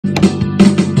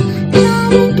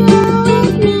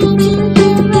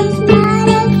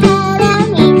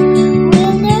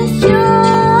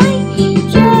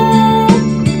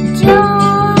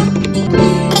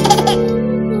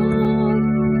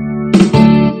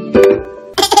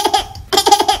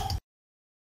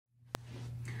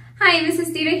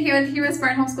Christina here with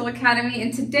HeroesMart Homeschool Academy.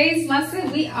 In today's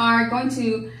lesson, we are going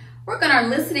to work on our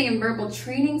listening and verbal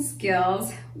training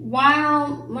skills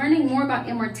while learning more about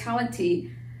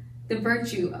immortality, the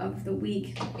virtue of the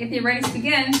week. If you're ready to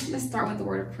begin, let's start with the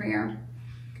word of prayer.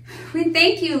 We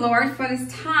thank you, Lord, for this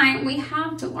time we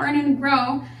have to learn and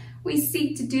grow. We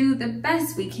seek to do the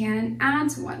best we can and add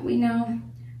to what we know.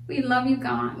 We love you,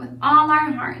 God, with all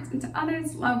our hearts, and to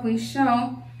others love we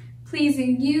show.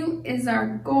 Pleasing you is our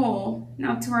goal.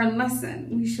 Now to our lesson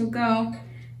we shall go.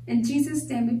 In Jesus'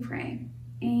 name we pray.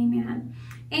 Amen.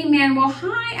 Amen. Well,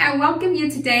 hi, I welcome you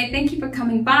today. Thank you for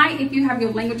coming by. If you have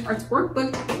your language arts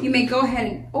workbook, you may go ahead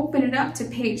and open it up to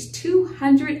page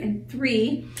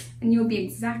 203, and you'll be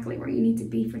exactly where you need to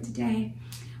be for today.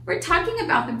 We're talking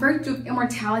about the virtue of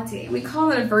immortality. We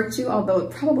call it a virtue, although it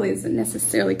probably isn't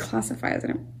necessarily classified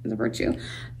as a virtue.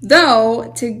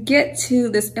 Though, to get to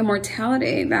this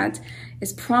immortality that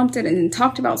is prompted and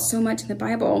talked about so much in the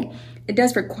Bible, it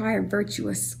does require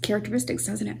virtuous characteristics,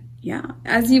 doesn't it? Yeah.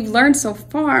 As you've learned so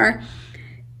far,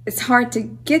 it's hard to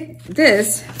get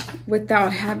this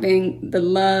without having the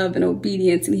love and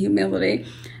obedience and humility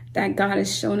that God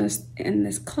has shown us in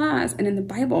this class and in the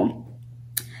Bible,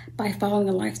 by following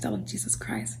the lifestyle of Jesus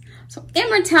Christ. So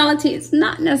immortality is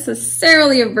not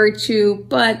necessarily a virtue,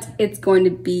 but it's going to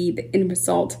be the end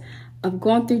result of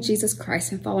going through Jesus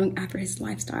Christ and following after his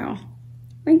lifestyle.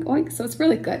 Oink, oink. So it's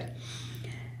really good.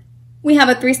 We have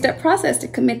a 3-step process to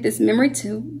commit this verse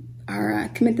to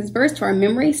our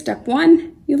memory. Step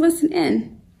 1, you listen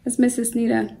in as Mrs.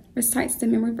 Nita recites the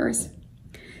memory verse.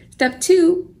 Step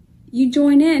 2, you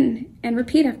join in and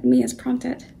repeat after me as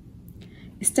prompted.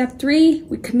 Step 3,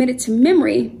 we commit it to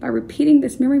memory by repeating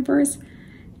this memory verse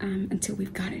until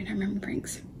we've got it in our memory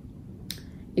banks.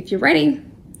 If you're ready,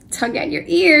 tug at your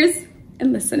ears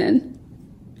and listen in.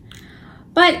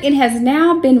 But it has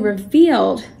now been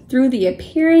revealed through the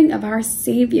appearing of our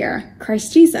Savior,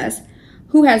 Christ Jesus,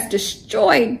 who has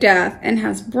destroyed death and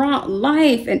has brought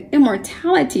life and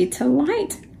immortality to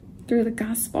light through the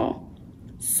gospel.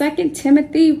 2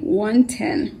 Timothy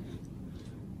 1:10.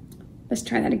 Let's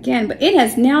try that again. But it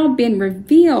has now been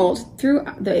revealed through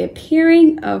the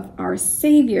appearing of our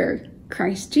Savior,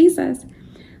 Christ Jesus,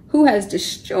 who has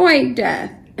destroyed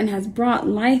death and has brought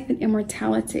life and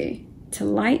immortality to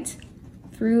light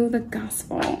through the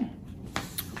gospel.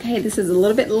 Okay, this is a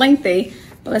little bit lengthy,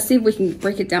 but let's see if we can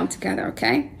break it down together,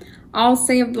 okay? I'll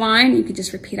say a line, you can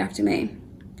just repeat after me.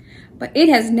 But it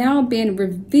has now been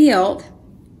revealed,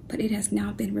 through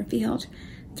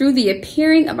the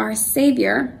appearing of our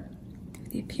Savior,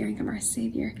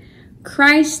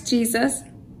 Christ Jesus,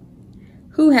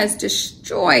 who has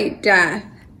destroyed death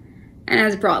and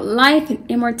has brought life and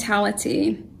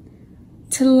immortality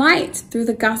to light through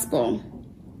the gospel.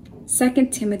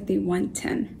 2 Timothy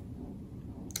 1:10.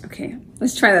 Okay,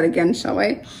 let's try that again, shall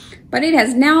we? But it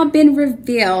has now been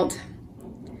revealed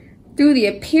through the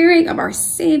appearing of our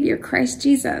Savior, Christ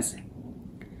Jesus,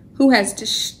 who has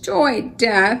destroyed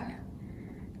death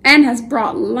and has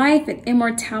brought life and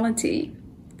immortality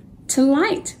to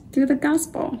light through the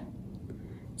gospel.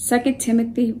 2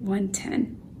 Timothy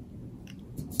 1:10.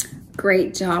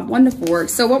 Great job. Wonderful work.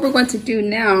 So what we're going to do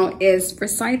now is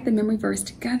recite the memory verse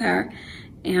together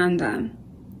and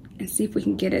see if we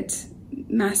can get it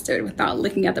mastered without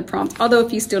looking at the prompt. Although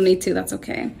if you still need to, that's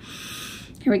okay.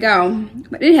 Here we go.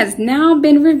 But it has now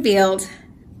been revealed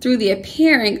through the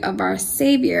appearing of our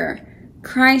Savior,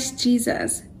 Christ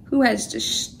Jesus, who has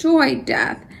destroyed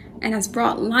death and has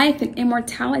brought life and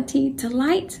immortality to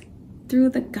light through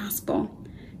the gospel.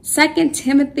 2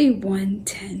 Timothy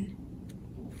 1:10.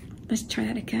 Let's try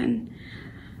that again.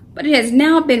 But it has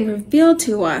now been revealed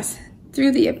to us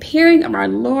through the appearing of our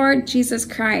Lord Jesus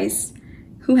Christ,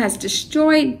 who has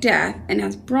destroyed death and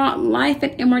has brought life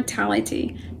and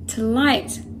immortality to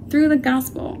light through the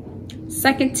gospel.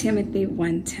 2 Timothy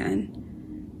 1:10.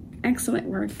 Excellent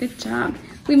work. Good job.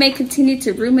 We may continue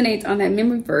to ruminate on that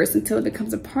memory verse until it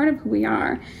becomes a part of who we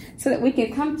are, so that we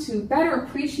can come to better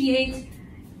appreciate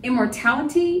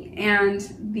immortality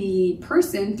and the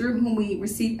person through whom we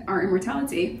receive our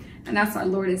immortality, and that's our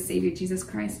Lord and Savior, Jesus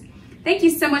Christ. Thank you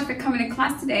so much for coming to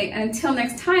class today, and until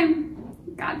next time,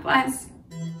 God bless.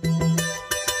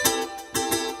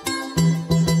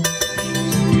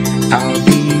 I'll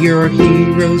be your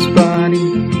hero's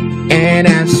buddy, and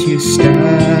as you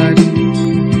study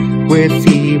with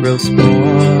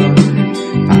HeroesMart,